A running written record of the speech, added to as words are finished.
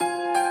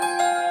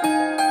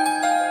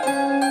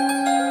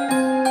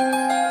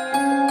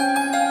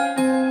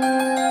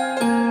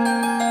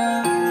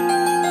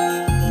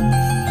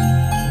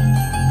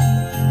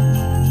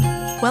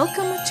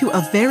to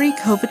A Very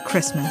COVID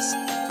Christmas,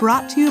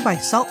 brought to you by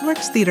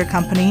Saltworks Theater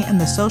Company and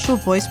the Social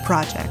Voice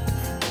Project.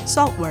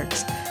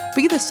 Saltworks,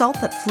 be the salt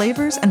that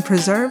flavors and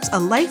preserves a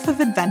life of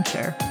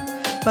adventure.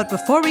 But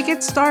before we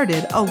get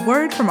started, a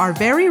word from our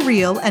very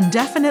real and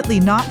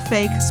definitely not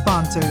fake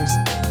sponsors.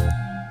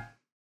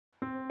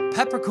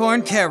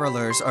 Peppercorn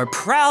Carolers are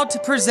proud to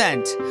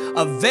present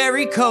A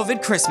Very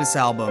COVID Christmas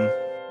album.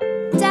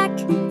 Deck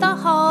the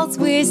halls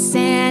with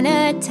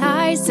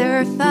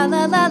sanitizer, fa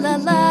la la la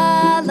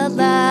la la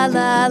la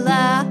la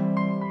la.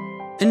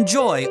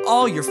 Enjoy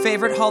all your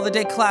favorite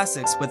holiday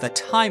classics with a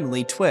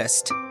timely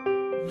twist.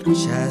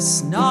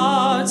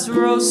 Chestnuts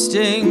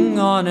roasting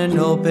on an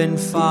open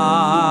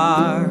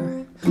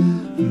fire,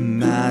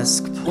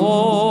 mask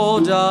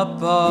pulled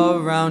up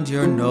around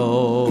your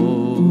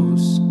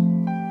nose.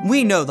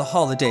 We know the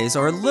holidays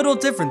are a little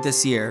different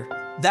this year.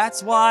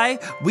 That's why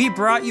we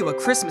brought you a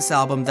Christmas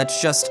album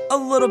that's just a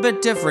little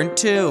bit different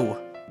too.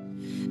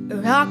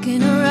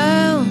 Rocking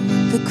around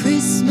the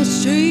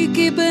Christmas tree,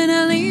 keeping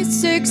at least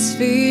 6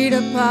 feet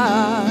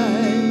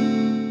apart.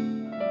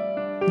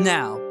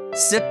 Now,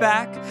 sit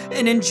back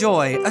and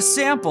enjoy a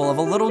sample of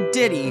a little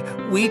ditty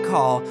we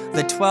call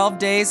the 12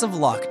 Days of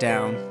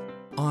Lockdown.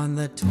 On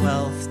the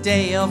 12th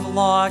day of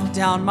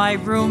lockdown, my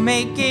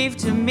roommate gave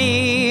to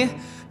me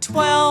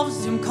 12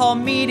 Zoom call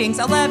meetings,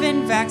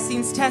 11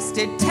 vaccines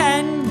tested,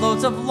 10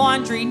 loads of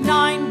laundry,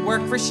 9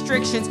 work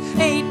restrictions,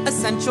 8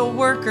 essential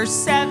workers,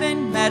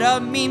 7 meta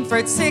meme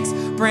threads, 6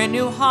 brand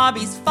new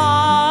hobbies,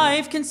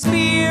 5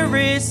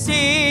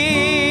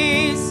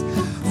 conspiracies,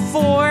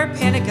 4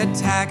 panic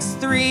attacks,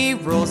 3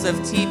 rules of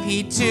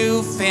TP,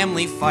 2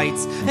 family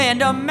fights,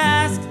 and a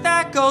mask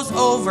that goes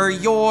over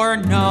your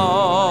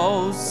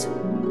nose.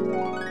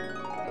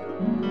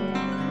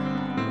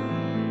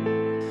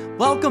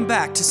 Welcome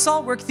back to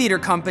Saltworks Theater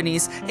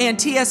Company's and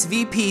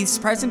TSVP's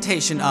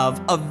presentation of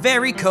A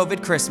Very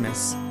COVID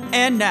Christmas.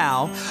 And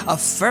now, A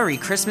Furry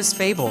Christmas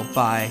Fable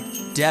by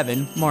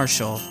Devin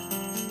Marshall.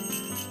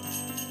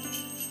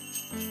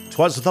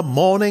 'Twas the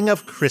morning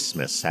of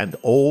Christmas, and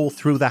all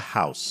through the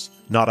house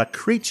not a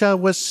creature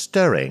was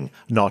stirring,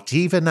 not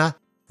even a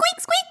Squeak,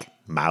 squeak!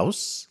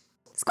 mouse.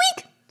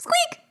 Squeak,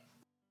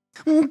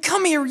 squeak!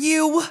 Come here,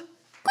 you!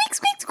 Squeak,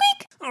 squeak,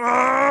 squeak!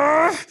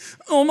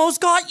 Almost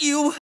got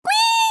you!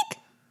 Squeak!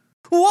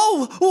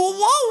 Whoa!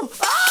 Whoa!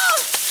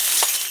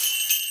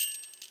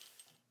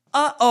 Ah!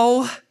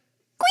 Uh-oh.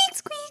 Squeak,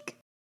 squeak!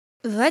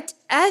 What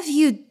have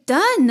you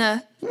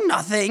done?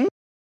 Nothing.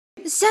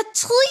 The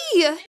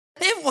tree!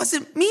 It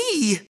wasn't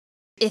me.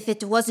 If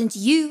it wasn't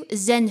you,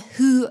 then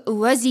who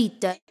was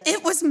it?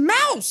 It was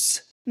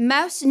Mouse.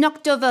 Mouse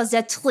knocked over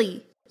the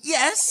tree.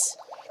 Yes?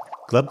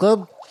 Glub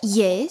glub,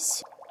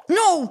 Yes?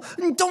 No,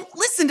 don't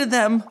listen to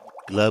them.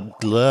 glub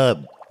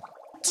glub.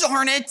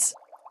 Darn it.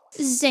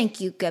 Thank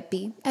you,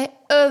 Guppy. I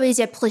always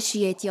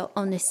appreciate your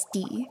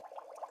honesty.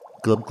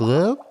 Glub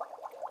glub,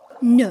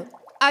 No,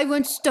 I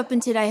won't stop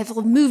until I have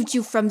removed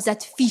you from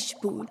that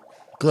fishbowl.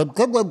 glub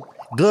glub glub,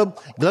 glub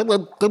glub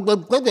glub glub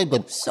glub glub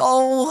glub.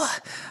 So,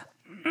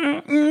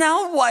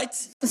 now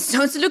what?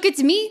 Don't look at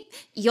me.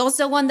 You're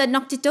the one that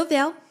knocked it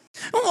over.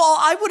 Well,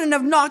 I wouldn't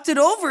have knocked it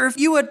over if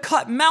you had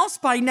caught Mouse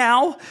by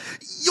now.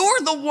 You're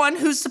the one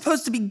who's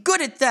supposed to be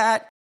good at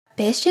that.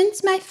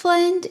 Patience, my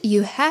friend.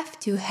 You have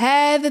to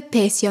have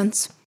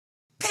patience.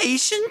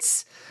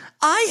 Patience?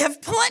 I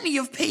have plenty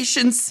of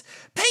patience.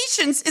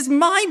 Patience is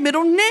my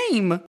middle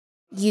name.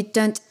 You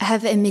don't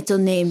have a middle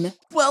name.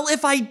 Well,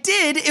 if I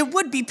did, it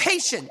would be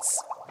Patience.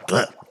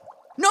 Glub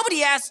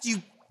Nobody asked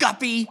you,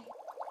 Guppy.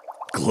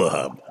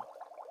 glub.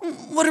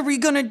 What are we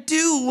gonna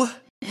do?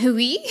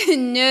 Oui?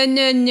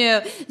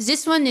 No.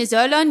 This one is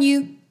all on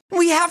you.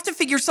 We have to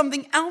figure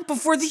something out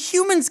before the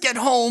humans get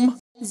home.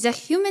 The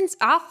humans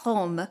are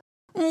home.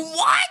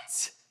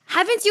 What?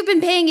 Haven't you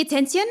been paying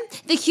attention?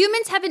 The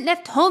humans haven't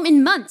left home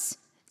in months.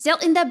 They're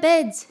in their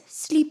beds,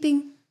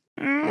 sleeping.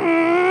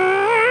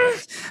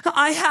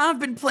 I have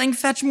been playing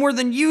fetch more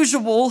than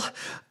usual.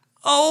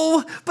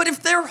 Oh, but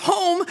if they're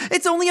home,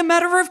 it's only a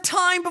matter of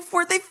time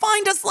before they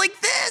find us like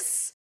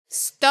this.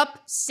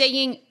 Stop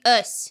saying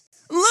us.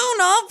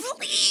 Luna,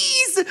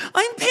 please!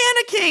 I'm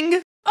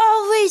panicking.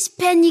 Always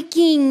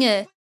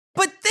panicking.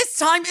 But this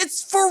time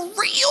it's for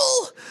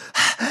real.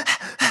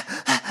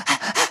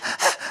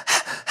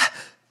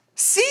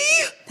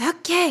 See?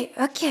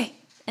 Okay.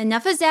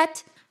 Enough of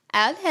that.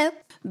 I'll help.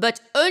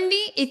 But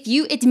only if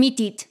you admit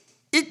it.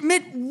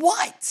 Admit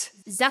what?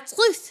 The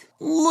truth.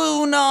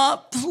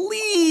 Luna,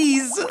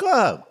 please.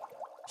 Glub.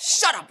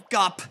 Shut up,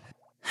 Gup.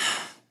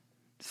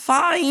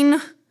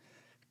 Fine.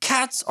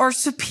 Cats are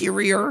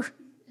superior.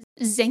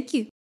 Thank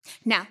you.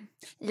 Now,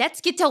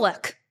 let's get to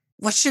work.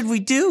 What should we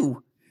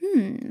do?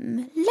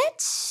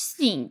 Let's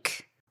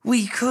think.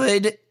 We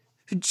could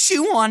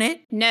chew on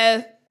it,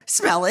 No.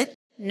 smell it,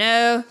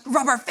 No.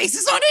 rub our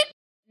faces on it,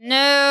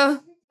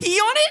 No. pee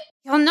on it.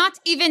 You're not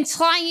even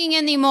trying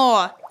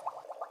anymore.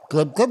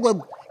 Glub glub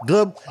glub,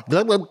 glub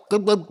glub glub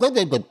glub glub glub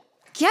glub glub.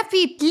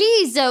 Cappy,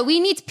 please. We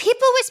need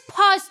people with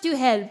paws to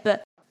help.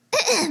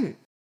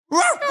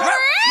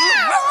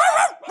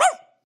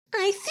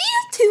 I see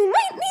you two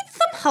might need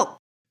some help.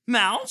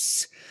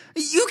 Mouse?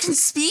 You can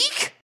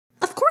speak?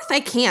 Of course I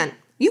can.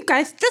 You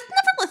guys just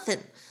never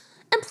listen.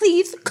 And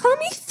please, call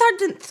me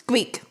Sergeant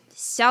Squeak.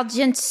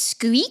 Sergeant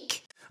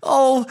Squeak?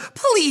 Oh,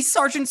 please,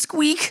 Sergeant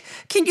Squeak,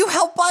 can you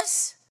help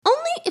us?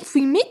 Only if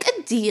we make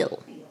a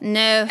deal.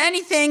 No.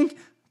 Anything.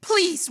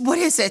 Please, what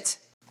is it?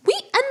 We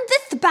end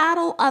this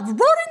battle of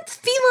rodents,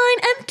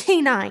 feline, and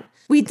canine.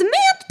 We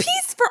demand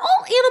peace for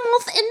all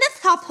animals in this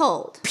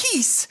household.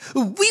 Peace.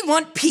 We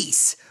want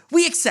peace.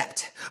 We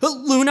accept.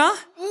 Luna?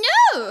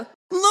 No!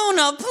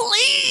 Luna,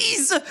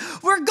 please!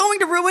 We're going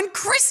to ruin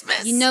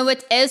Christmas! You know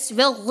what else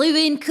will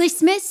ruin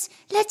Christmas?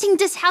 Letting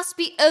this house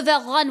be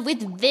overrun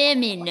with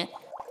vermin.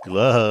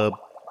 Glub.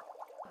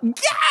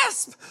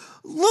 Gasp!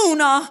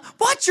 Luna,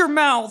 watch your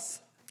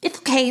mouth! It's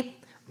okay.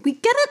 We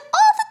get it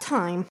all the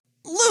time.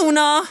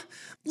 Luna!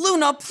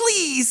 Luna,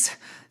 please!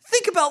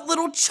 Think about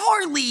little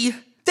Charlie.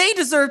 They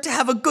deserve to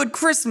have a good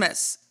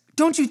Christmas.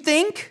 Don't you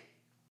think?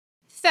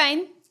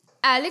 Fine.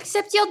 I'll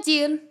accept your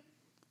deal.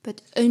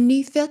 But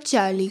only for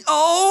Charlie.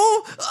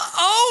 Oh!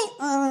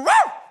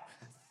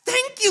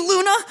 Thank you,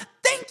 Luna!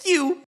 Thank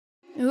you!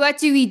 What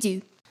do we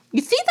do?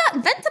 You see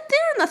that vent up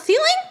there in the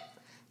ceiling?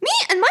 Me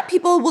and my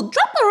people will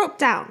drop the rope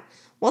down.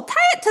 We'll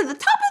tie it to the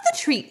top of the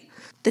tree.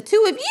 The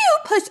two of you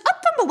push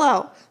up from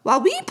below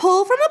while we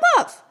pull from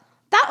above.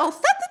 That'll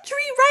set the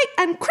tree right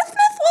and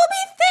Christmas will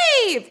be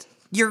saved.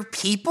 Your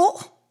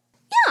people?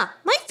 Yeah,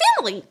 my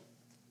family.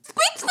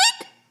 Squeak,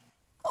 squeak.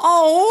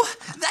 Oh,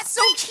 that's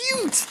so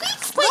cute!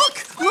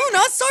 Look,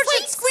 Luna,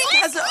 Sergeant Squeak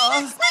has a...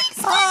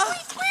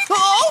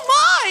 Oh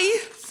my!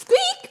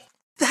 Squeak.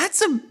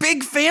 That's a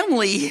big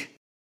family.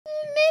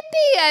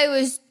 Maybe I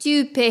was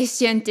too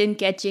patient in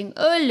catching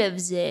all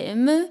of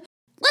them.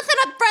 Listen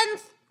up,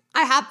 friends.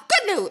 I have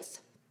good news.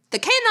 The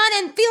canine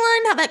and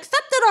feline have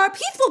accepted our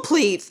peaceful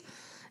pleas.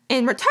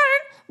 In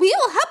return, we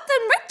will help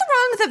them right the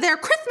wrongs of their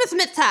Christmas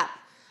mishap.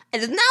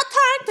 It is now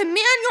time to man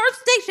your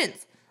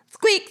stations.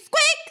 Squeak,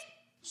 squeak.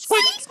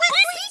 Squeak, squeak,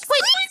 squeak,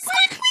 squeak,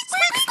 squeak,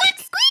 squeak, squeak,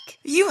 squeak.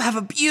 You have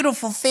a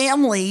beautiful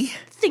family.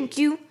 Thank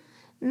you.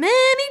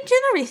 Many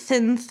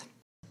generations.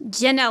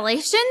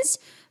 Generations?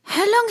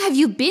 How long have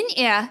you been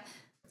here?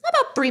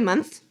 About 3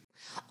 months.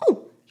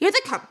 Oh, here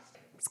they come.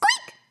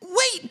 Squeak!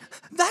 Wait,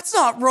 that's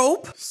not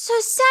rope. So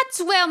that's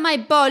where my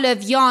ball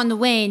of yarn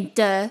went.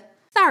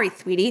 Sorry,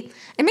 sweetie.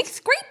 It makes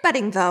great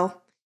bedding,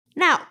 though.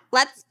 Now,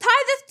 let's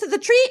tie this to the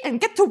tree and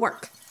get to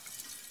work.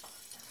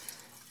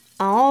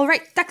 All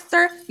right,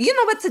 Dexter, you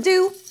know what to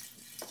do.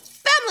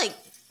 Family,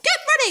 get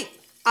ready.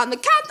 On the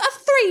count of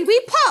 3, we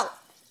pull.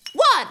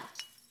 1,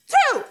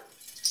 2,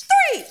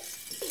 3.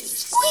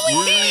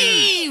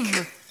 Squeak!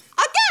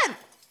 Again.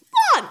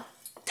 1,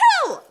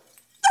 2,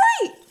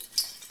 3.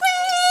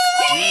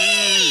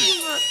 Squeak!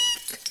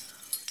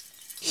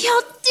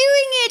 You're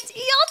doing it!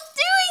 You're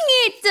doing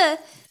it!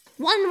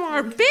 One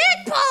more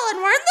big pull and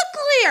we're in the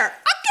clear.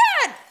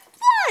 Again.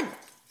 1,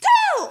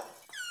 2.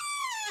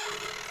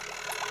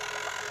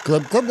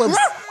 Glub, glub, glub.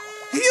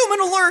 Human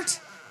alert!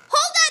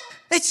 Hold it.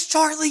 It's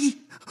Charlie.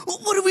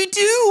 What do we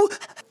do?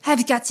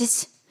 I've got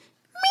this.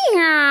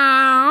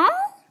 Meow.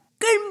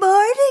 Good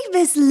morning,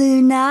 Miss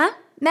Luna.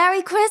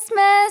 Merry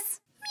Christmas.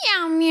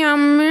 Meow, meow,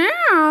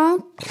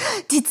 meow.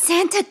 Did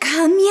Santa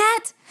come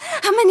yet?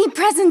 How many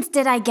presents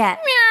did I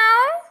get?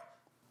 Meow.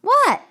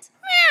 What?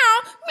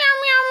 Meow, meow,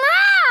 meow,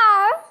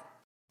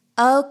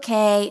 meow.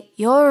 Okay,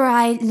 you're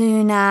right,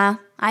 Luna.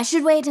 I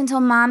should wait until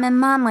Mom and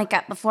Mom wake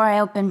up before I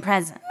open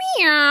presents.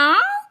 Meow.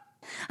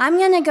 I'm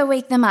gonna go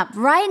wake them up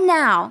right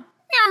now.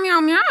 Meow, meow,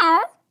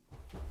 meow.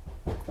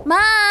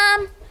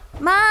 Mom!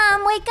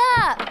 Mom, wake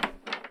up!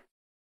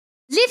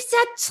 Lift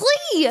that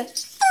tree!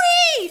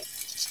 3.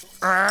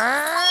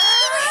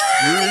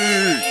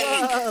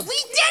 We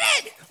did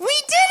it! We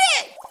did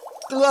it!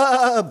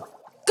 Glub.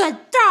 Good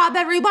job,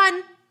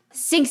 everyone.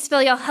 Thanks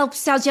for your help,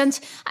 Sergeant.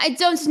 I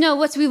don't know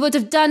what we would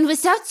have done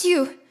without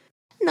you.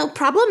 No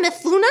problem,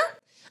 Miss Luna.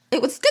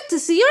 It was good to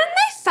see your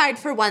nice side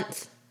for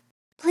once.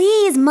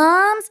 Please,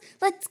 Moms,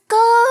 let's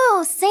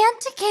go!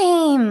 Santa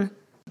came!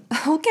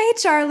 Okay,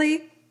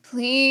 Charlie.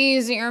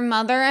 Please, your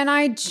mother and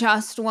I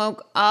just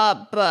woke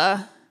up.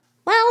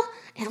 Well,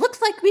 it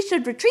looks like we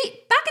should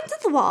retreat back into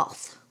the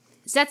walls.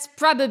 That's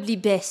probably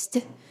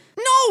best.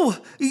 No!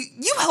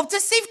 You helped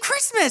us save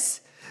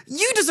Christmas!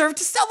 You deserve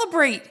to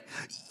celebrate!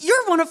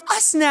 You're one of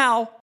us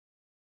now!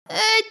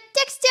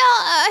 Dexter,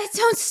 I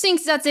don't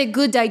think that's a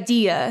good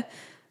idea.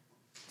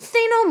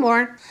 Say no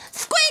more.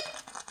 Squeak!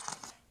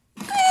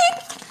 Squeak!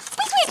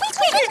 Squeak, squeak, squeak,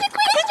 squeak,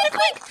 squeak, squeak,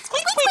 squeak,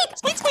 squeak,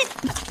 squeak, squeak, squeak.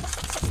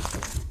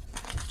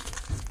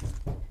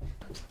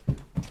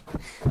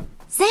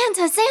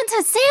 Santa,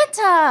 Santa,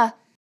 Santa!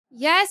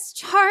 Yes,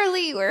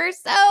 Charlie, we're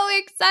so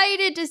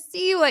excited to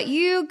see what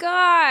you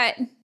got.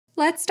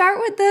 Let's start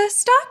with the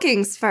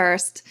stockings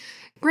first.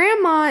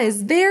 Grandma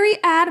is very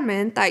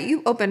adamant that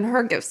you open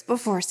her gifts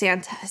before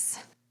Santa's.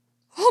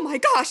 Oh my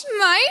gosh!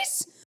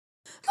 Mice?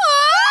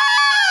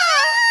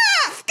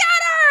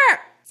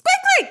 Scatter!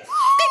 Squeak, squeak!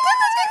 Squeak,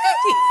 squeak, squeak,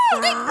 squeak,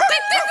 squeak, squeak,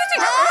 squeak, squeak,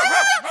 squeak, squeak.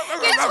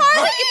 Get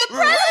Charlie, get the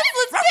presents,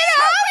 let's get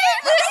out of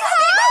here!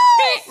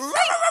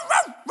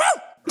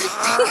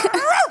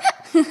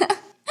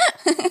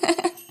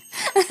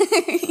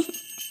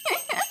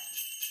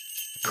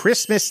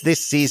 Christmas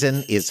this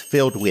season is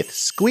filled with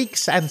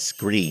squeaks and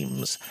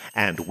screams,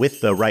 and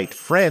with the right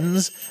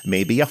friends,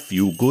 maybe a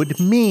few good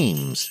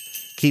memes.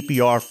 Keep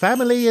your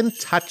family in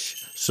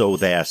touch so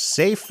they're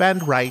safe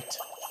and right.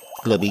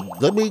 Glubby,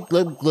 glubby,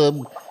 glub,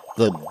 glub,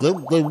 glub,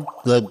 glub, glub,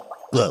 glub,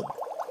 glub.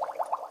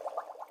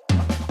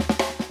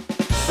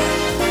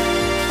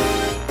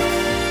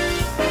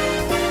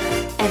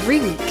 Every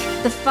week,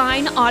 the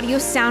fine audio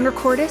sound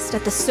recordists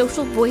at the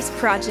Social Voice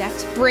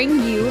Project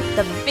bring you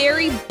the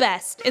very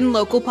best in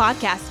local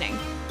podcasting,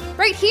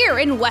 right here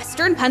in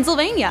Western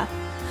Pennsylvania.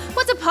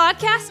 What's a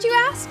podcast, you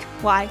ask?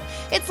 Why,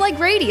 it's like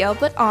radio,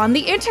 but on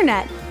the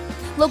internet.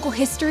 Local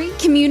history,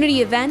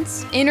 community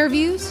events,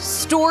 interviews,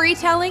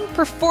 storytelling,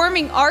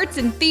 performing arts,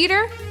 and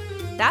theater.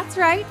 That's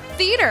right,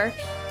 theater.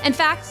 In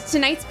fact,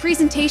 tonight's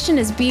presentation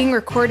is being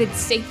recorded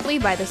safely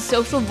by the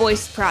Social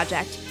Voice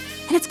Project,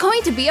 and it's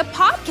going to be a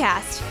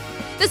podcast.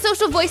 The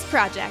Social Voice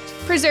Project,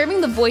 preserving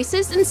the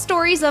voices and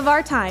stories of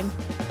our time.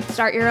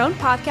 Start your own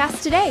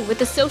podcast today with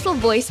the Social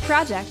Voice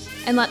Project,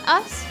 and let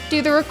us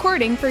do the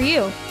recording for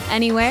you,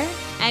 anywhere,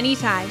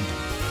 anytime.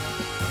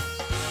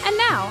 And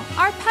now,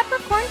 our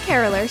Peppercorn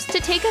Carolers to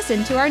take us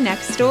into our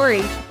next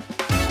story.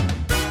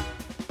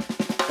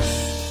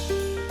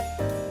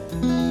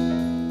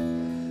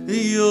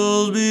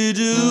 You'll be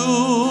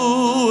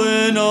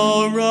doing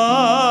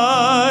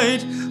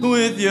alright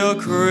with your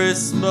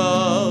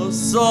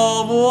Christmas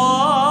of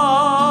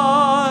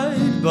white,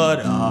 but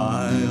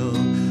I'll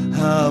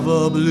have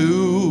a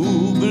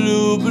blue,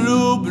 blue,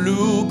 blue,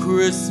 blue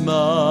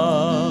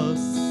Christmas.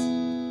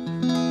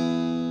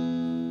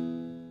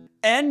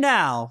 And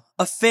now,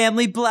 a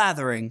family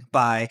blathering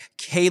by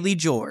Kaylee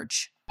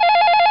George.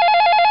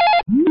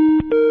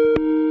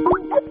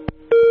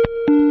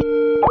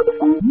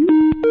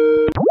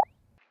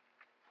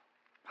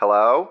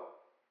 Hello?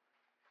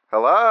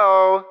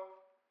 Hello?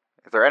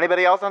 Is there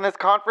anybody else on this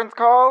conference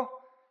call?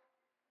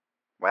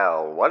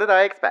 Well, what did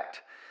I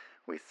expect?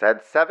 We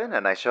said 7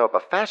 and I show up a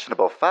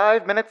fashionable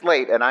 5 minutes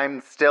late and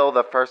I'm still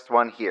the first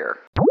one here.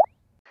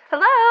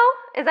 Hello?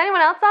 Is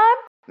anyone else on?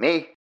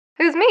 Me?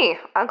 Who's me?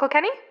 Uncle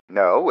Kenny?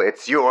 No,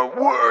 it's your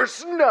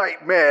worst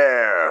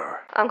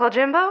nightmare! Uncle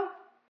Jimbo?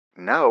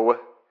 No,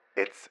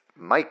 it's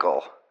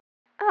Michael.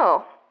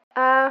 Oh,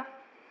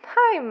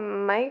 hi,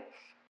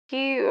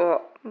 Mikey.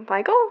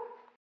 Michael?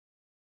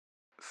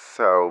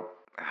 So,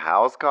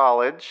 how's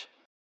college?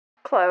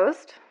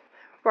 Closed.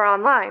 We're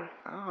online.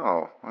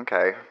 Oh,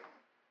 okay.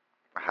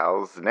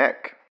 How's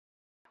Nick?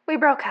 We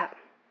broke up.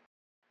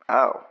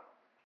 Oh,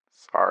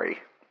 sorry.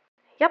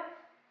 Yep.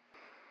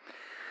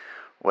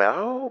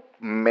 Well,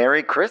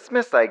 Merry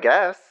Christmas, I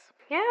guess.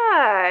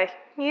 Yeah,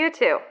 you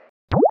too.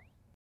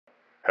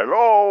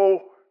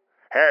 Hello?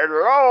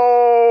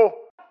 Hello?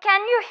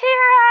 Can you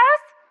hear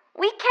us?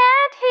 We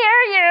can't hear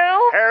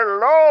you.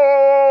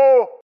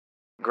 Hello?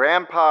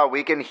 Grandpa,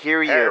 we can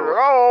hear you.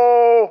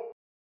 Hello?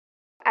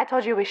 I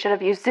told you we should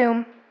have used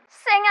Zoom.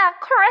 Sing a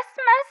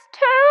Christmas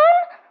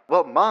tune?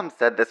 Well, Mom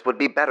said this would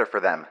be better for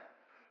them.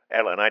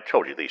 Ellen, I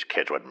told you these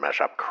kids would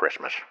mess up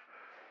Christmas.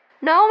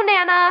 No,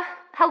 Nana.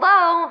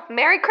 Hello.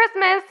 Merry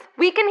Christmas.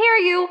 We can hear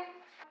you.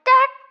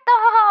 Deck the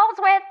halls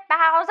with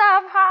boughs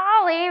of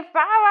holly.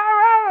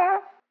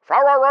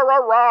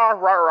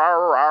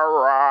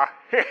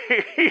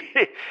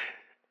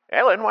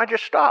 Ellen, why'd you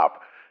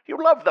stop? You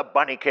love the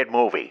Bunny Kid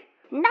movie.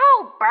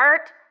 No,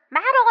 Bert.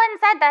 Madeline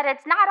said that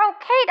it's not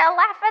okay to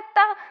laugh at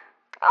the...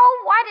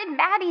 Oh, why did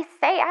Maddie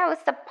say I was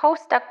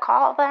supposed to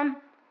call them?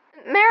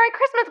 Merry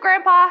Christmas,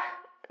 Grandpa.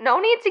 No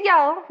need to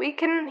yell. We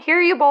can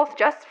hear you both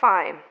just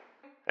fine.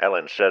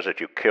 Ellen says that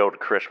you killed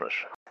Christmas.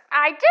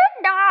 I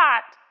did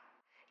not.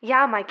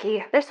 Yeah,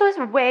 Mikey. This was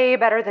way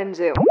better than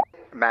Zoom.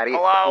 Maddie,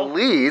 Hello?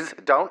 please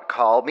don't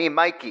call me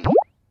Mikey.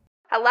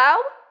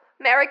 Hello?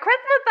 Merry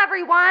Christmas,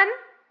 everyone.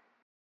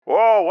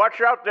 Whoa,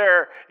 watch out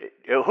there.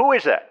 Who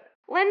is that?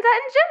 Linda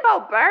and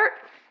Jimbo, Bert.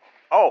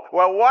 Oh,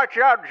 well, watch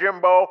out,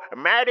 Jimbo.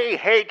 Maddie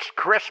hates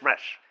Christmas.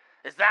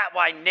 Is that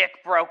why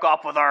Nick broke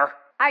up with her?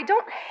 I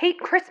don't hate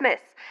Christmas.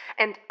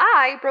 And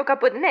I broke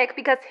up with Nick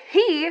because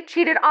he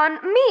cheated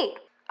on me.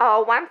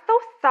 Oh, I'm so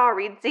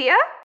sorry, dear.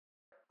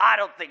 I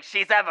don't think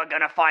she's ever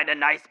gonna find a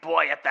nice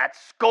boy at that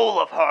school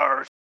of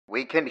hers.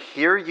 We can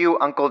hear you,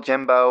 Uncle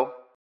Jimbo.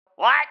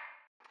 What?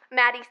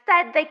 Maddie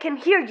said they can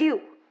hear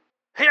you.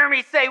 Hear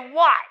me say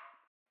what?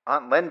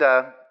 Aunt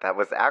Linda, that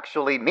was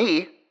actually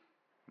me,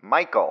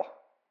 Michael.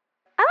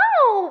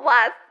 Oh,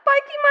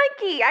 Spiky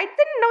Mikey. I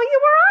didn't know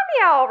you were on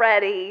here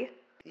already.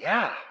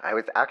 Yeah, I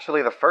was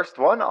actually the first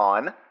one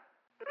on.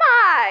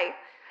 My!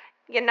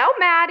 You know,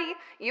 Maddie,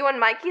 you and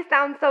Mikey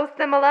sound so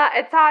similar,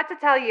 it's hard to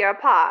tell you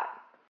apart.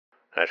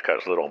 That's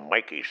because little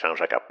Mikey sounds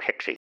like a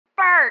pixie.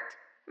 Bert,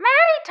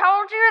 Maddie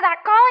told you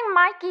that calling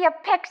Mikey a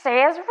pixie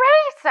is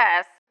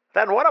racist.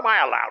 Then what am I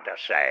allowed to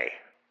say?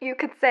 You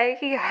could say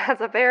he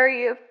has a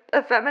very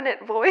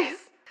effeminate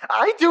voice.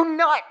 I do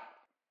not.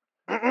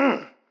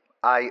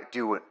 I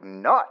do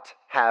not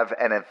have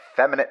an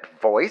effeminate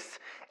voice,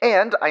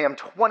 and I am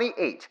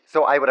 28,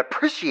 so I would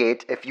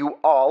appreciate if you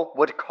all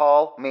would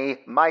call me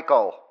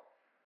Michael.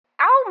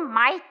 Oh,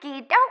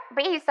 Mikey, don't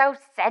be so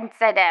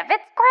sensitive.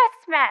 It's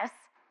Christmas.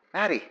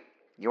 Maddie,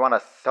 you want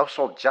a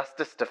social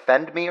justice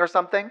defend me or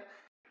something?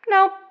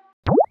 Nope.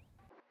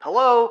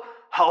 Hello,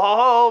 ho ho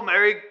ho,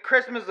 Merry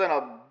Christmas and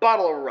a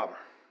bottle of rum.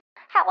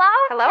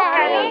 Hello,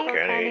 Kenny.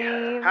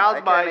 Kenny. How's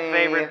Hi, my Kenny.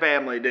 favorite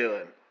family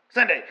doing?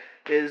 Cindy,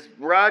 is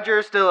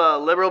Roger still a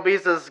liberal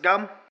piece of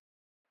scum?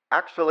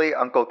 Actually,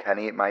 Uncle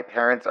Kenny, my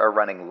parents are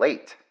running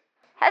late.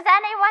 Has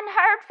anyone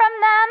heard from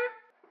them?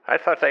 I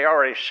thought they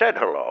already said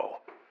hello.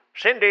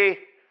 Cindy!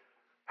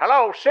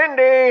 Hello,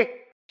 Cindy!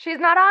 She's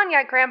not on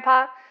yet,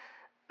 Grandpa.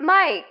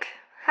 Mike,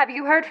 have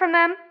you heard from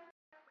them?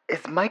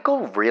 Is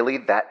Michael really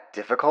that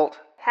difficult?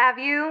 Have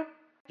you?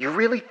 You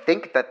really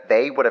think that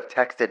they would have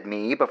texted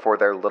me before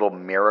their little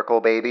miracle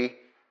baby?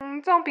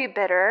 Don't be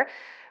bitter.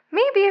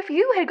 Maybe if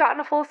you had gotten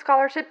a full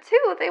scholarship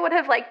too, they would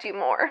have liked you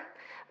more.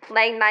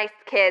 Play nice,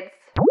 kids.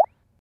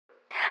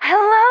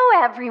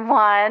 Hello,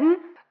 everyone.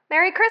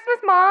 Merry Christmas,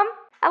 Mom.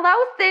 Hello,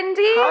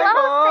 Cindy. Hi,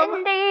 Hello, Mom.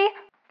 Cindy.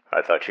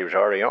 I thought she was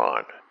already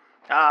on.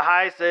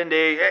 Hi,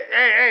 Cindy.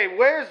 Hey,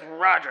 where's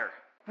Roger?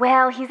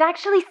 Well, he's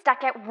actually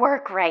stuck at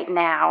work right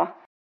now.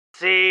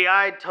 See,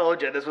 I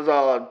told you this was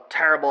all a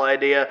terrible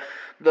idea.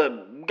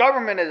 The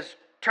government is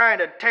trying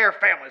to tear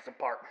families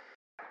apart.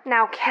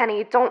 Now,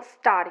 Kenny, don't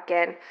start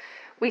again.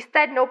 We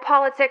said no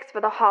politics for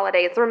the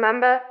holidays,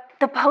 remember?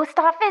 The post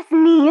office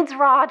needs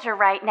Roger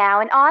right now,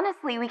 and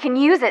honestly, we can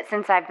use it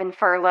since I've been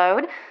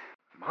furloughed.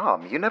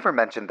 Mom, you never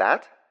mentioned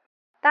that.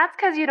 That's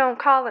because you don't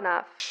call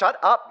enough. Shut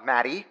up,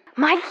 Maddie.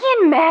 Mikey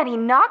and Maddie,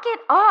 knock it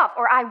off,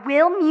 or I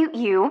will mute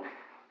you.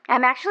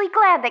 I'm actually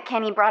glad that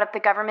Kenny brought up the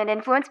government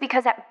influence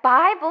because at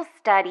Bible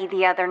study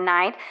the other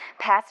night,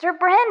 Pastor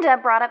Brenda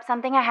brought up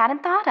something I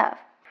hadn't thought of.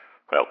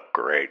 Well,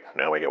 great.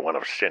 Now we get one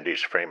of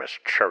Cindy's famous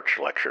church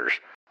lectures.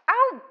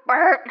 Oh,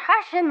 Bert,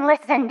 hush and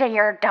listen to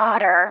your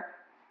daughter.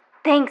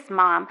 Thanks,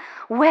 Mom.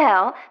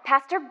 Well,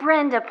 Pastor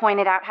Brenda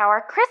pointed out how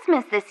our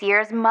Christmas this year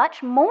is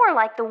much more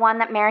like the one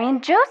that Mary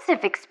and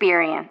Joseph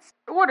experienced.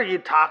 What are you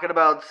talking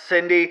about,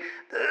 Cindy?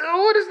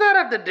 What does that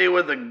have to do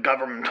with the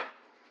government?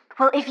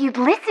 Well, if you'd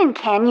listen,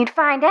 Ken, you'd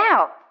find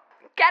out.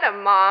 Get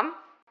him, Mom.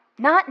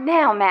 Not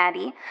now,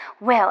 Maddie.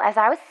 Well, as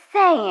I was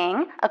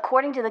saying,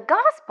 according to the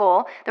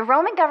gospel, the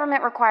Roman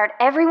government required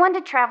everyone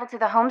to travel to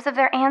the homes of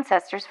their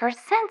ancestors for a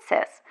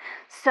census.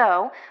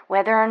 So,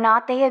 whether or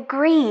not they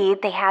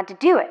agreed, they had to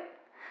do it.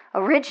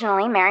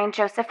 Originally, Mary and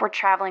Joseph were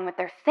traveling with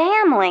their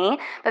family,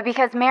 but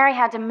because Mary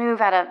had to move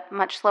at a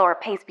much slower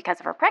pace because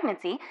of her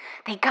pregnancy,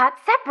 they got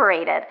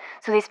separated.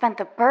 So they spent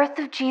the birth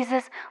of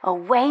Jesus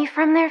away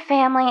from their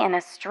family in a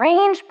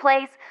strange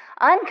place,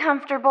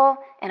 uncomfortable,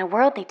 in a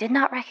world they did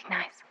not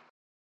recognize.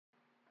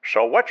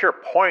 So what's your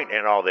point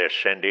in all this,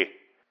 Cindy?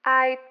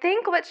 I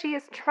think what she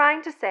is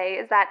trying to say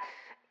is that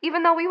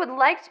even though we would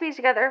like to be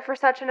together for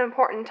such an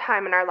important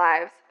time in our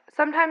lives,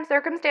 sometimes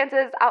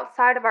circumstances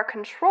outside of our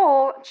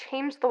control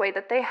change the way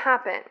that they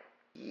happen.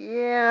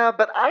 Yeah,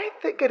 but I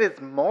think it is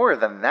more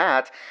than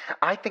that.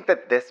 I think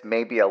that this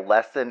may be a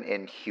lesson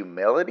in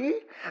humility.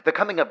 The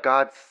coming of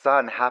God's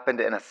Son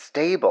happened in a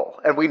stable,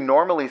 and we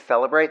normally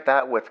celebrate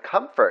that with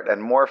comfort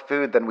and more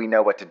food than we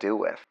know what to do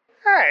with.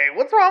 Hey,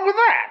 what's wrong with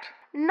that?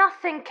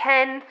 Nothing,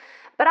 Ken.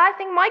 But I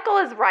think Michael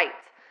is right.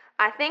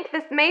 I think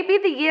this may be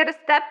the year to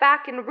step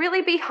back and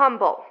really be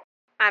humble.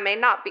 I may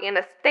not be in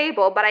a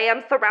stable, but I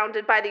am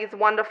surrounded by these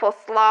wonderful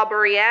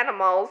slobbery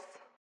animals.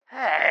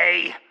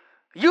 Hey,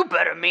 you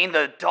better mean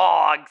the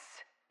dogs.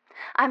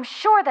 I'm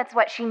sure that's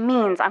what she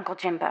means, Uncle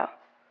Jimbo.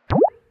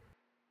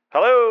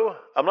 Hello?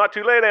 I'm not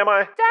too late, am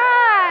I?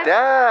 Dad!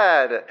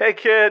 Dad! Hey,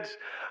 kids.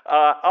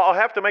 I'll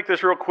have to make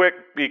this real quick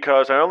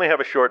because I only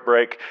have a short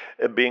break.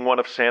 Being one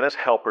of Santa's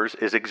helpers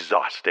is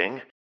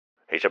exhausting.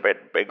 He's a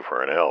bit big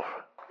for an elf.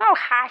 Oh,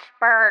 hush,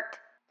 Bert.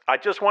 I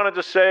just wanted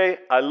to say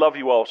I love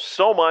you all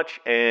so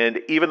much, and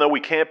even though we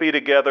can't be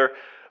together,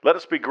 let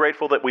us be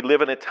grateful that we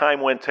live in a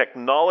time when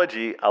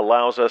technology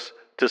allows us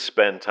to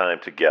spend time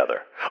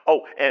together.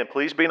 Oh, and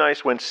please be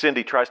nice when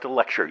Cindy tries to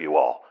lecture you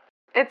all.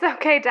 It's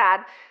okay,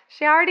 Dad.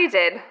 She already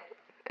did.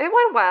 It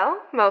went well,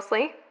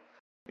 mostly.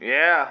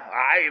 Yeah,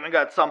 I even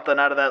got something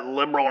out of that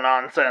liberal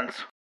nonsense.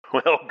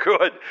 Well,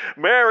 good.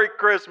 Merry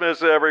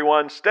Christmas,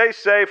 everyone. Stay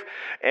safe.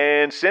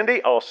 And Cindy,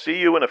 I'll see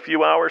you in a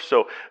few hours,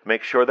 so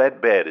make sure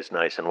that bed is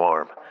nice and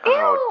warm.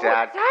 Oh, Ew,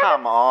 Dad, that's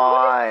come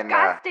on. So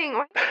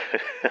disgusting.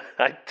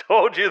 I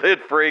told you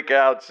they'd freak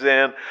out,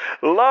 Sin.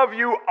 Love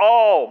you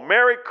all.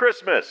 Merry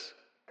Christmas.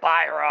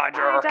 Bye, Roger.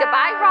 Bye,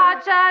 Goodbye,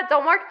 Roger.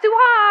 Don't work too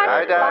hard.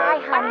 Bye,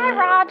 Dad. Bye, honey.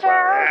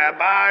 Roger.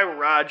 Bye,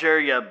 Roger,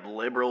 you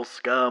liberal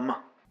scum.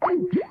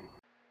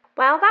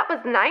 Well, that was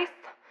nice.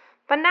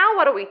 But now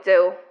what do we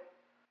do?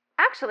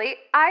 Actually,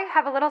 I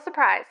have a little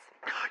surprise.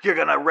 You're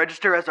gonna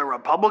register as a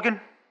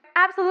Republican?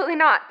 Absolutely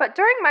not. But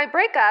during my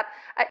breakup,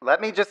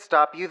 Let me just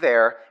stop you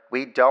there.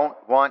 We don't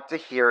want to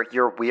hear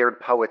your weird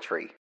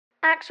poetry.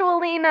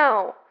 Actually,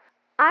 no.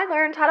 I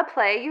learned how to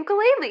play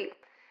ukulele.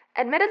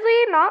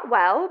 Admittedly, not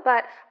well,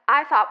 but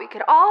I thought we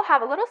could all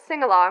have a little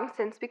sing-along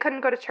since we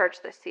couldn't go to church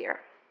this year.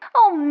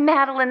 Oh,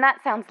 Madeline,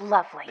 that sounds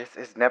lovely. This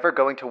is never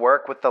going to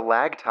work with the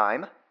lag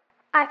time.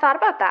 I thought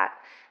about that.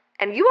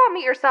 And you all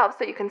meet yourselves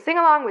so you can sing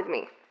along with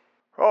me.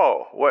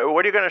 Oh, what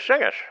are you going to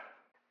sing us?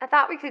 I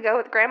thought we could go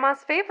with Grandma's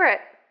favorite.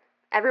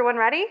 Everyone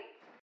ready?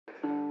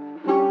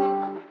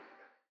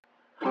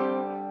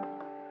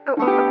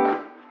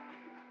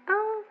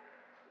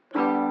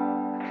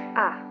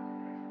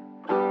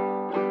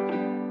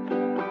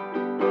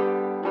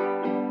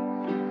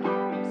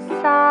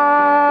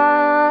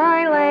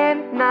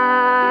 Silent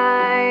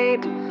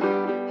night,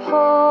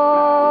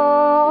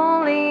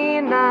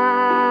 holy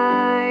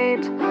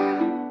night,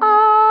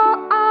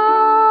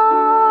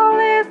 all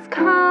is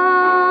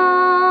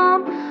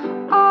calm,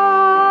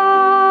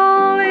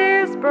 all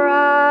is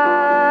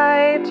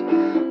bright,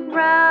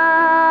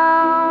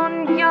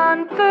 round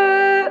yon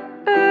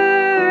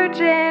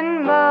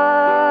virgin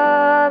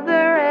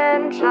mother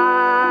and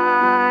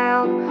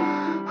child,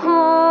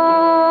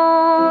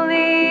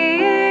 holy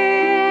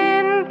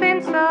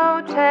infant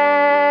so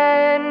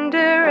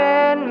tender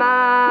and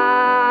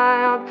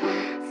mild,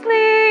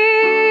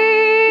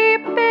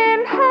 sleep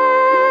in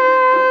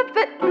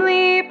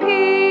heavenly peace,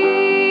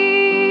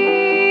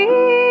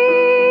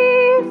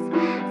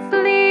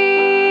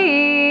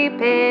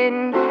 sleep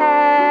in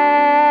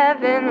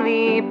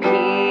heavenly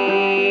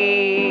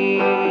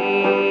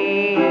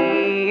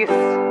peace.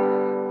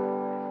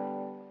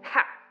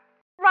 Ha!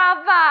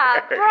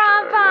 Brava!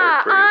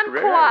 Brava!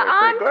 Encore!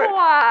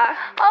 Encore!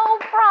 Oh,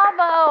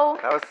 bravo.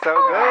 That was so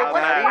Oh, good, that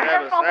was Maddie.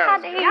 wonderful, That was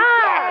Maddie.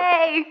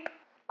 Yes. Yay.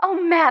 Oh,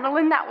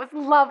 Madeline, that was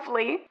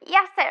lovely.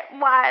 Yes, it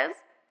was.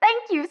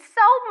 Thank you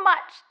so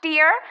much,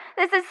 dear.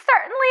 This is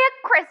certainly a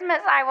Christmas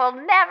I will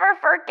never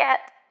forget.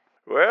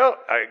 Well,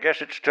 I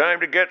guess it's time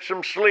to get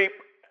some sleep.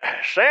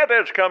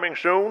 Santa's coming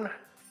soon.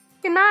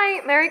 Good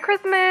night. Merry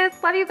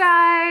Christmas. Love you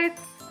guys.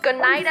 Good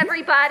night,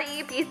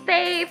 everybody. Be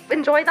safe.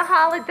 Enjoy the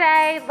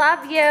holiday.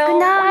 Love you. Good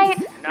night.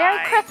 Merry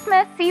Night.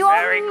 Christmas. See you all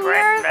Merry in New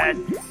Year's.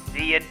 Christmas.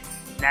 See you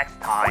next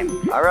time.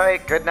 All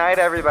right, good night,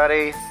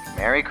 everybody.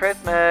 Merry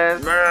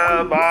Christmas.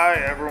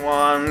 Bye,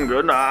 everyone.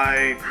 Good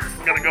night.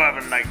 I'm gonna go have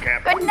a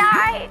nightcap. Good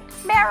night.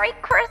 Merry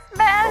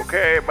Christmas.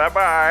 Okay,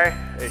 bye-bye.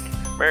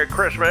 Merry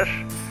Christmas.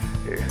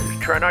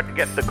 Try not to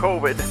get the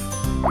COVID.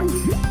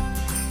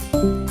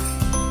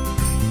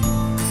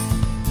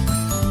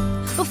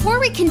 Before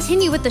we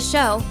continue with the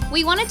show,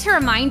 we wanted to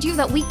remind you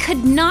that we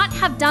could not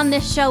have done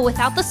this show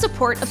without the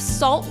support of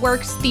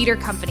Saltworks Theater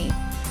Company.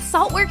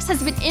 Saltworks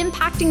has been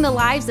impacting the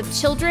lives of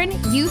children,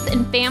 youth,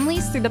 and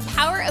families through the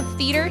power of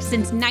theater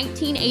since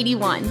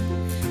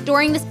 1981.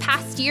 During this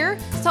past year,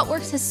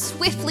 Saltworks has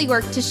swiftly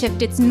worked to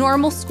shift its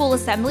normal school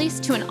assemblies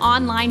to an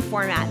online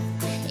format.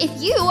 If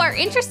you are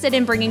interested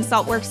in bringing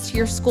Saltworks to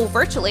your school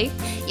virtually,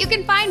 you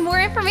can find more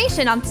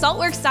information on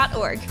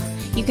saltworks.org.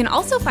 You can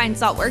also find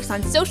Saltworks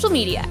on social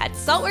media at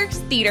Saltworks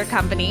Theater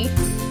Company.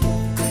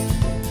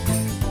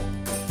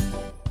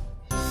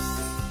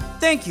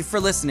 Thank you for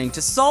listening to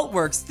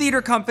Saltworks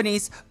Theater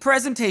Company's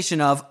presentation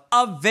of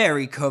A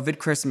Very COVID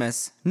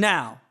Christmas.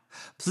 Now,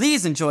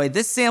 please enjoy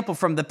this sample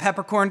from the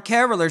Peppercorn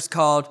Carolers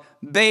called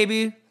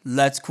Baby,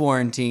 Let's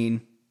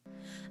Quarantine.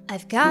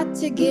 I've got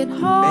to get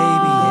home.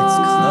 Baby, it's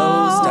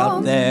closed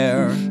out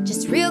there.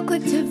 Just real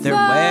quick to They're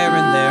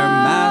wearing their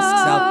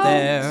masks out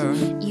there.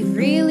 You've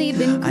really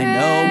been I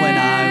know when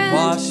I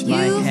wash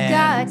my You've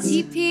hands. got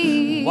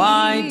TP.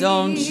 Why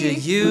don't you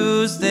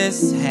use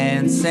this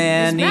hand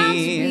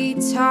sanitizer? We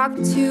talk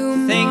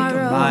tomorrow. Think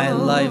of my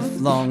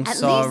lifelong At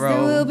sorrow. least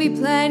there will be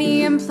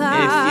plenty implied.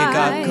 If you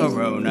got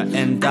corona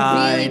and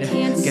died,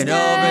 can't get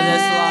over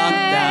this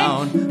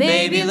lockdown.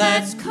 Baby,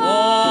 let's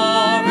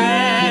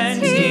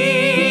quarantine.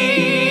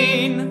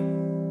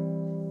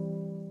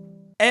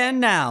 And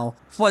now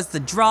was The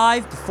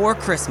Drive Before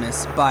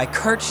Christmas by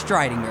Kurt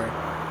Streidinger.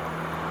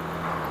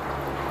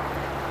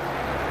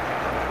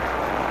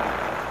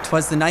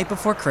 'Twas the night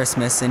before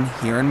Christmas, and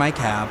here in my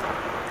cab,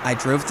 I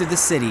drove through the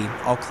city,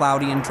 all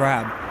cloudy and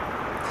drab.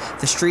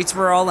 The streets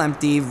were all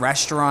empty,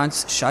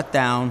 restaurants shut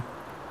down.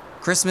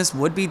 Christmas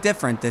would be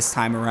different this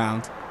time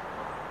around.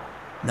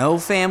 No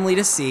family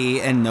to see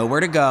and nowhere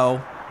to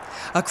go.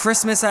 A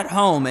Christmas at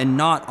home and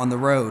not on the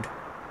road.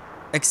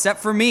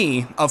 Except for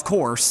me, of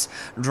course,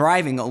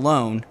 driving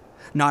alone,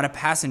 not a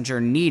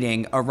passenger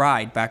needing a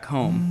ride back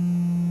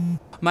home.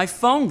 My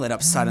phone lit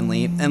up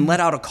suddenly and let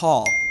out a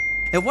call.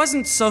 It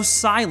wasn't so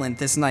silent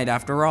this night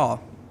after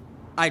all.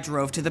 I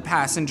drove to the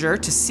passenger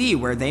to see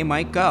where they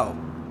might go.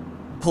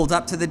 Pulled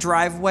up to the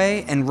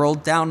driveway and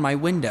rolled down my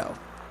window.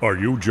 Are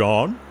you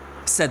John?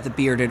 Said the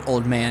bearded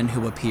old man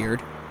who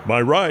appeared.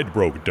 My ride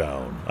broke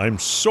down. I'm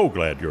so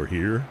glad you're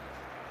here.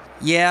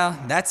 Yeah,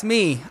 that's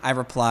me, I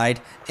replied.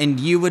 And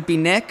you would be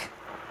Nick?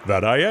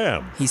 That I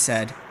am, He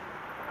said.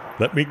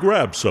 Let me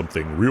grab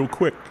something real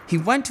quick. He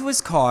went to his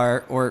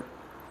car, or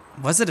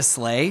was it a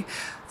sleigh?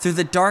 Through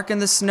the dark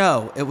and the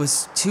snow, it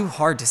was too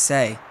hard to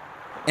say,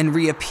 and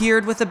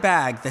reappeared with a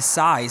bag the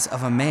size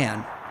of a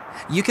man.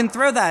 You can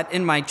throw that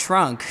in my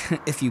trunk,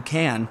 if you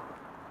can.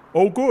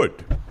 Oh,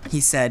 good. he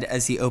said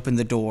as he opened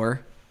the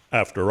door.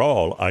 After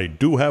all, I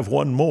do have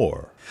one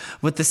more.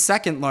 With the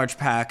second large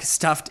pack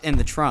stuffed in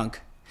the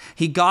trunk,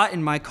 he got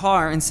in my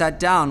car and sat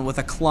down with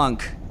a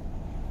clunk.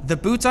 The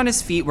boots on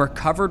his feet were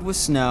covered with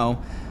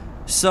snow.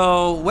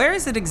 So, where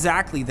is it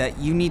exactly that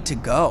you need to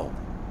go?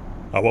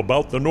 How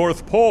about the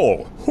North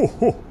Pole?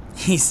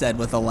 He said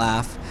with a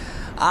laugh.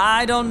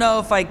 I don't know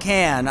if I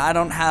can. I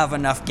don't have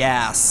enough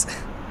gas.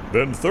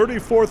 Then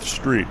 34th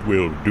Street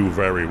will do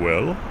very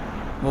well.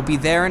 We'll be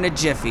there in a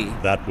jiffy.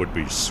 That would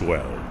be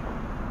swell.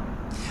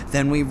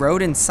 Then we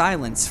rode in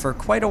silence for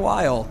quite a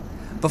while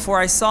before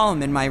I saw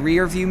him in my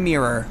rearview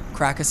mirror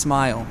crack a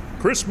smile.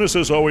 Christmas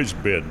has always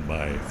been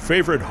my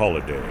favorite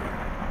holiday.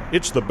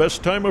 It's the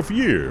best time of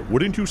year,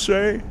 wouldn't you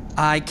say?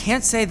 I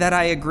can't say that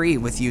I agree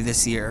with you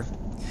this year.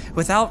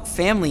 Without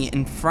family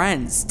and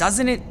friends,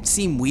 doesn't it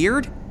seem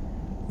weird?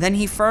 Then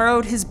he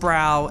furrowed his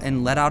brow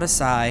and let out a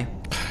sigh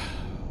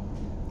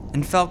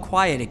and fell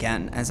quiet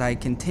again as I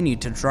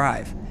continued to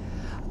drive.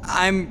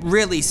 I'm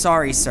really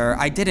sorry, sir.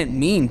 I didn't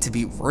mean to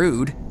be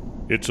rude.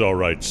 It's all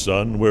right,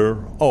 son.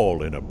 We're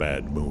all in a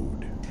bad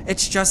mood.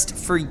 It's just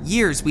for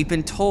years we've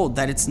been told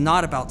that it's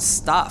not about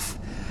stuff.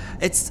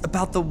 It's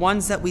about the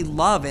ones that we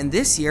love, and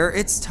this year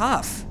it's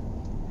tough.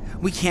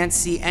 We can't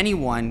see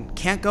anyone,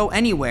 can't go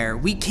anywhere,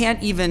 we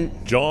can't even...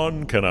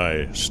 John, can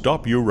I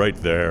stop you right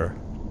there?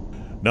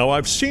 Now,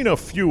 I've seen a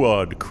few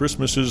odd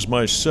Christmases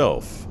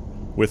myself,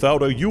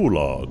 without a Yule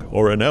log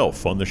or an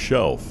elf on the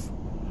shelf.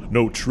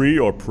 No tree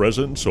or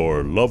presents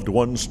or loved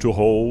ones to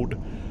hold,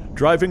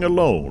 driving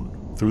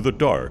alone through the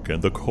dark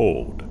and the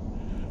cold.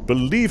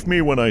 Believe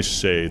me when I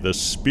say the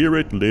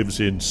spirit lives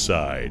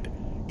inside,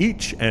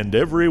 each and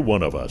every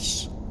one of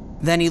us.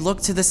 Then he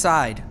looked to the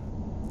side,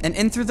 and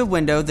in through the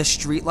window the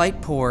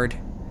streetlight poured,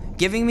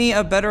 giving me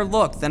a better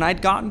look than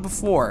I'd gotten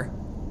before.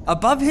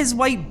 Above his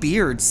white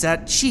beard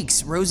sat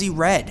cheeks rosy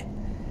red,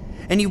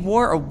 and he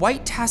wore a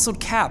white tasseled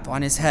cap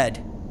on his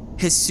head.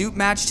 His suit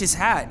matched his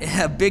hat,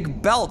 a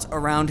big belt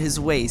around his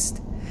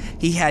waist.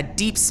 He had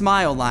deep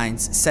smile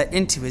lines set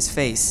into his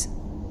face.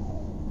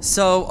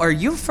 So, are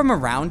you from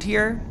around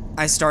here?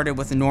 I started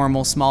with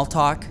normal small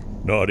talk.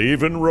 Not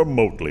even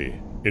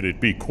remotely. It'd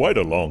be quite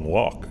a long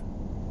walk.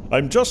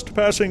 I'm just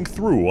passing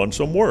through on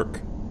some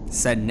work,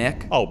 said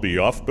Nick. I'll be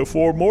off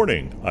before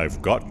morning.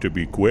 I've got to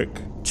be quick.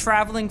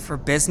 Traveling for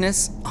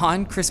business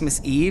on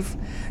Christmas Eve?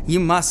 You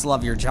must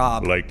love your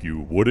job. Like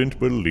you wouldn't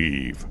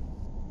believe.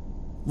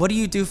 What do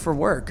you do for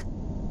work?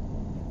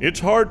 It's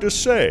hard to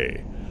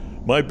say.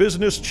 My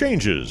business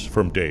changes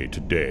from day to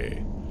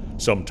day.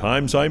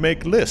 Sometimes I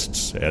make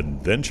lists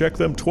and then check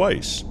them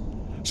twice.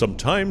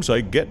 Sometimes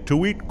I get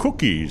to eat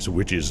cookies,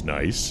 which is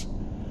nice.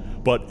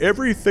 But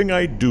everything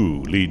I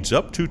do leads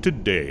up to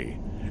today.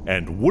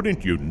 And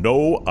wouldn't you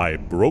know, I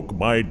broke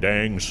my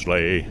dang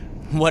sleigh.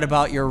 What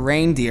about your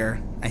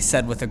reindeer? I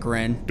said with a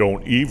grin.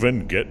 Don't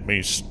even get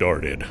me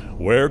started.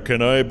 Where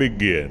can I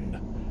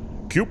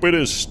begin? Cupid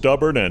is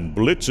stubborn and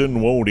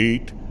Blitzen won't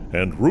eat,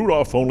 and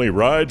Rudolph only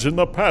rides in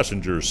the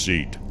passenger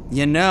seat.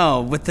 You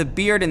know, with the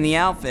beard and the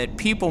outfit,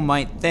 people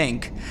might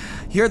think,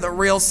 you're the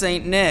real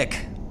Saint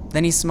Nick.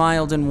 Then he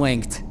smiled and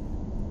winked.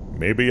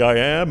 Maybe I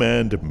am,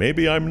 and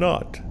maybe I'm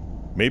not.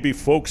 Maybe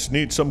folks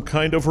need some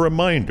kind of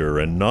reminder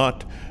and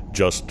not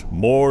just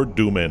more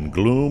doom and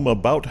gloom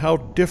about how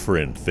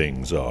different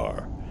things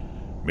are.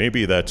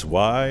 Maybe that's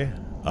why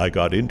I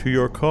got into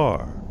your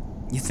car.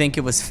 You think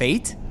it was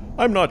fate?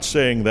 I'm not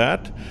saying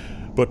that,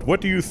 but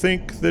what do you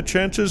think the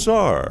chances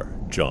are,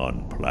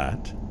 John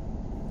Platt?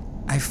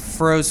 I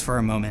froze for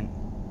a moment.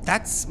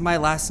 That's my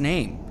last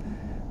name.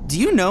 Do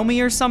you know me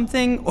or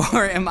something,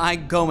 or am I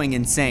going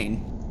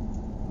insane?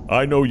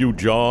 I know you,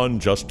 John,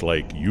 just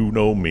like you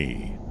know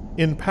me.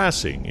 In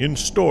passing, in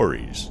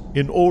stories,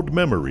 in old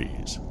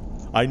memories.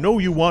 I know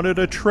you wanted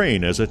a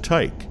train as a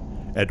tyke,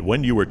 and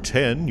when you were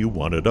 10, you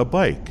wanted a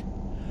bike.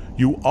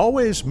 You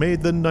always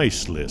made the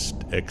nice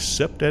list,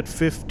 except at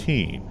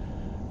 15.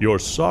 Your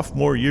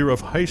sophomore year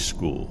of high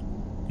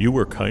school, you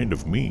were kind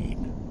of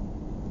mean.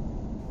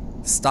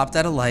 Stopped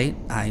at a light,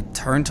 I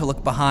turned to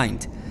look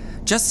behind,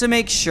 just to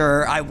make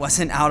sure I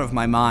wasn't out of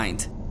my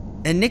mind.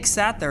 And Nick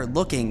sat there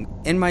looking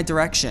in my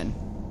direction,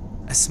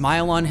 a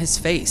smile on his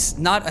face,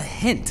 not a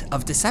hint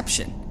of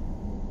deception.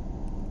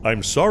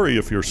 I'm sorry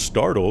if you're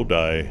startled.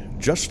 I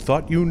just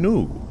thought you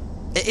knew.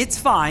 It's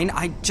fine.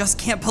 I just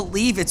can't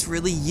believe it's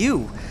really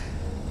you.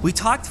 We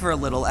talked for a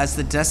little as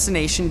the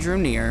destination drew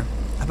near,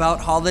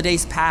 about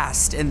holidays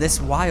past in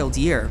this wild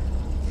year.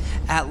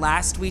 At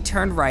last, we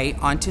turned right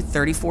onto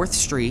 34th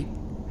Street.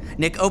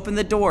 Nick opened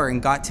the door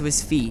and got to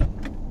his feet.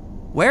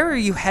 Where are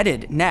you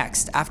headed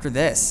next after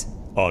this?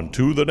 On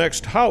to the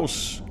next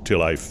house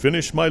till I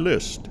finish my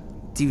list.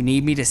 Do you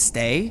need me to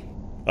stay?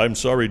 I'm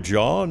sorry,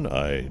 John.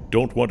 I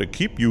don't want to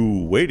keep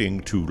you waiting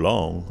too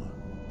long.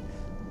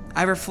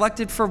 I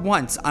reflected for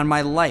once on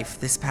my life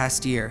this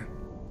past year.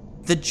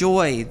 The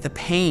joy, the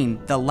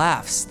pain, the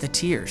laughs, the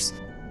tears.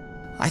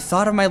 I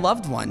thought of my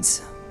loved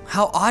ones.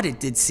 How odd it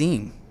did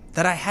seem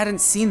that I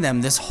hadn't seen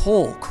them this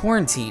whole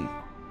quarantine.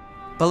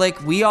 But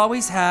like we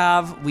always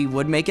have, we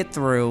would make it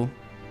through.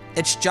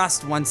 It's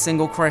just one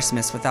single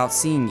Christmas without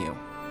seeing you.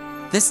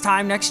 This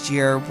time next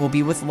year, we'll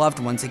be with loved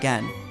ones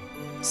again,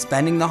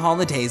 spending the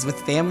holidays with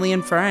family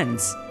and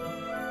friends.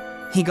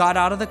 He got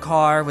out of the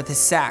car with his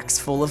sacks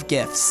full of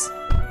gifts,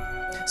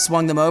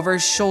 swung them over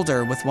his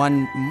shoulder with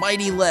one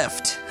mighty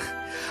lift.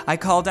 I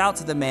called out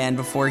to the man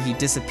before he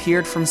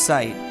disappeared from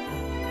sight.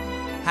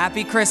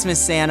 Happy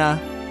Christmas, Santa.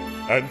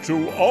 And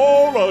to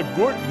all a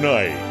good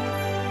night.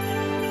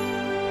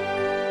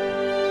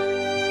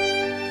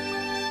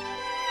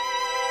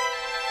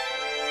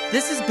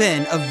 This has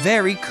been a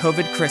very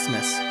COVID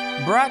Christmas,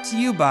 brought to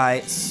you by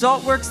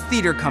Saltworks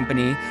Theater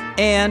Company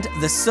and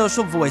the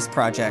Social Voice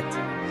Project.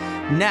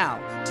 Now,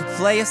 to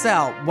play us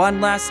out one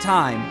last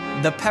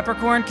time, the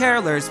Peppercorn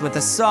Carolers with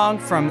a song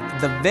from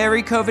the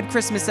very COVID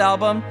Christmas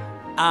album,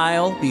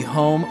 I'll Be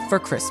Home for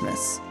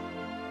Christmas.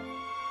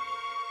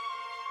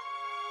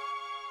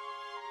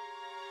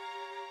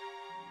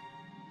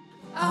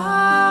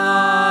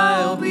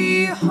 I'll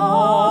be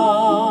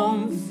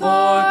home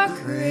for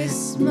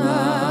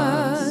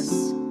Christmas.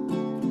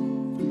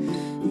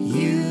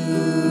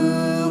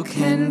 You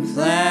can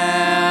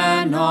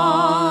plan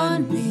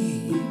on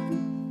me.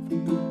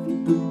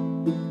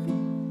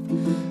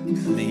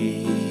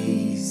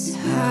 Please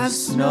have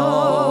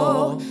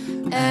snow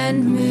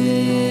and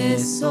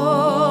mistletoe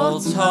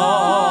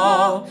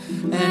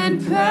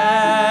and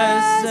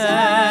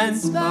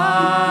presents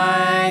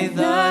by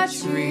the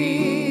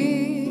tree.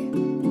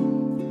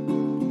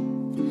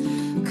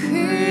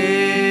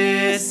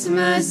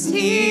 Christmas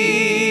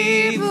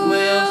Eve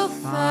will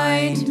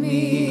find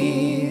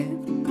me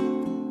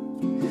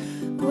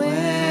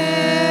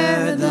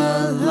where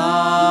the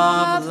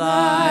love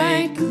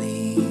light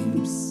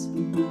gleams.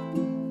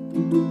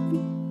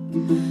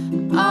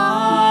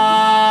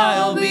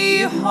 I'll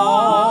be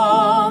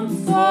home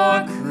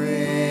for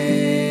Christmas,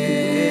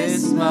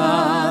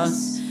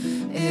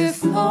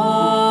 if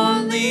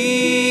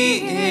only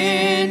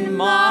in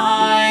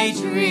my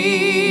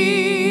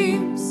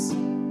dreams.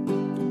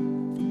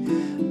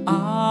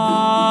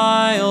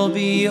 I'll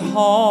be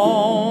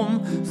home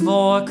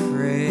for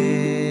Christmas,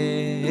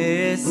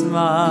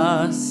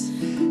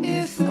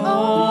 if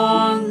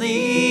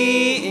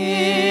only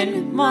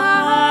in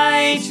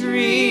my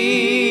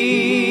dreams.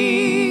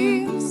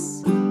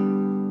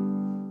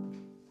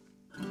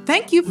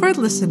 Thank you for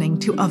listening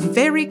to A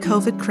Very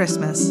COVID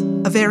Christmas.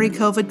 A Very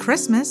COVID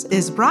Christmas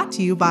is brought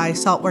to you by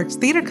Saltworks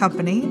Theater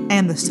Company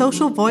and the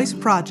Social Voice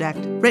Project.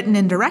 Written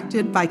and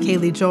directed by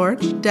Kaylee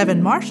George,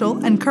 Devin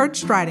Marshall, and Kurt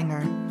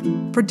Stridinger.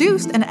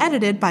 Produced and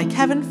edited by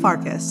Kevin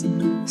Farkas.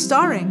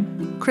 Starring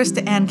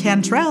Krista Ann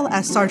Cantrell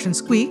as Sergeant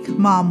Squeak,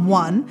 Mom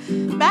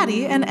 1,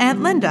 Maddie and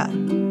Aunt Linda.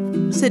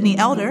 Sydney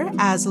Elder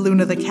as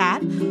Luna the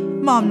Cat,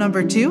 Mom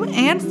number 2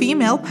 and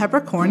female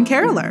Peppercorn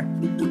Caroler.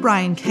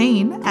 Brian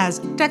Kane as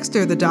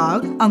Dexter the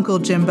Dog, Uncle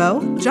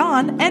Jimbo,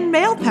 John, and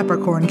male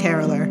Peppercorn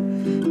Caroler.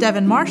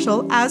 Devin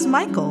Marshall as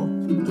Michael.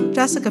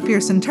 Jessica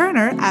Pearson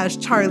Turner as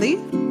Charlie,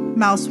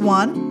 Mouse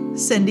 1,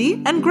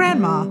 Cindy, and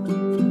Grandma.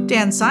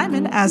 Dan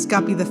Simon as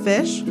Guppy the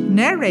Fish,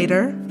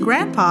 narrator,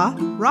 Grandpa,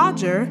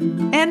 Roger,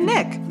 and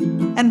Nick.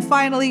 And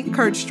finally,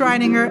 Kurt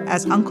Stridinger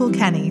as Uncle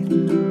Kenny.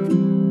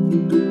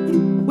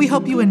 We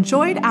hope you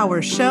enjoyed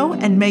our show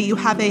and may you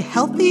have a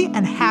healthy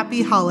and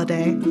happy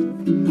holiday.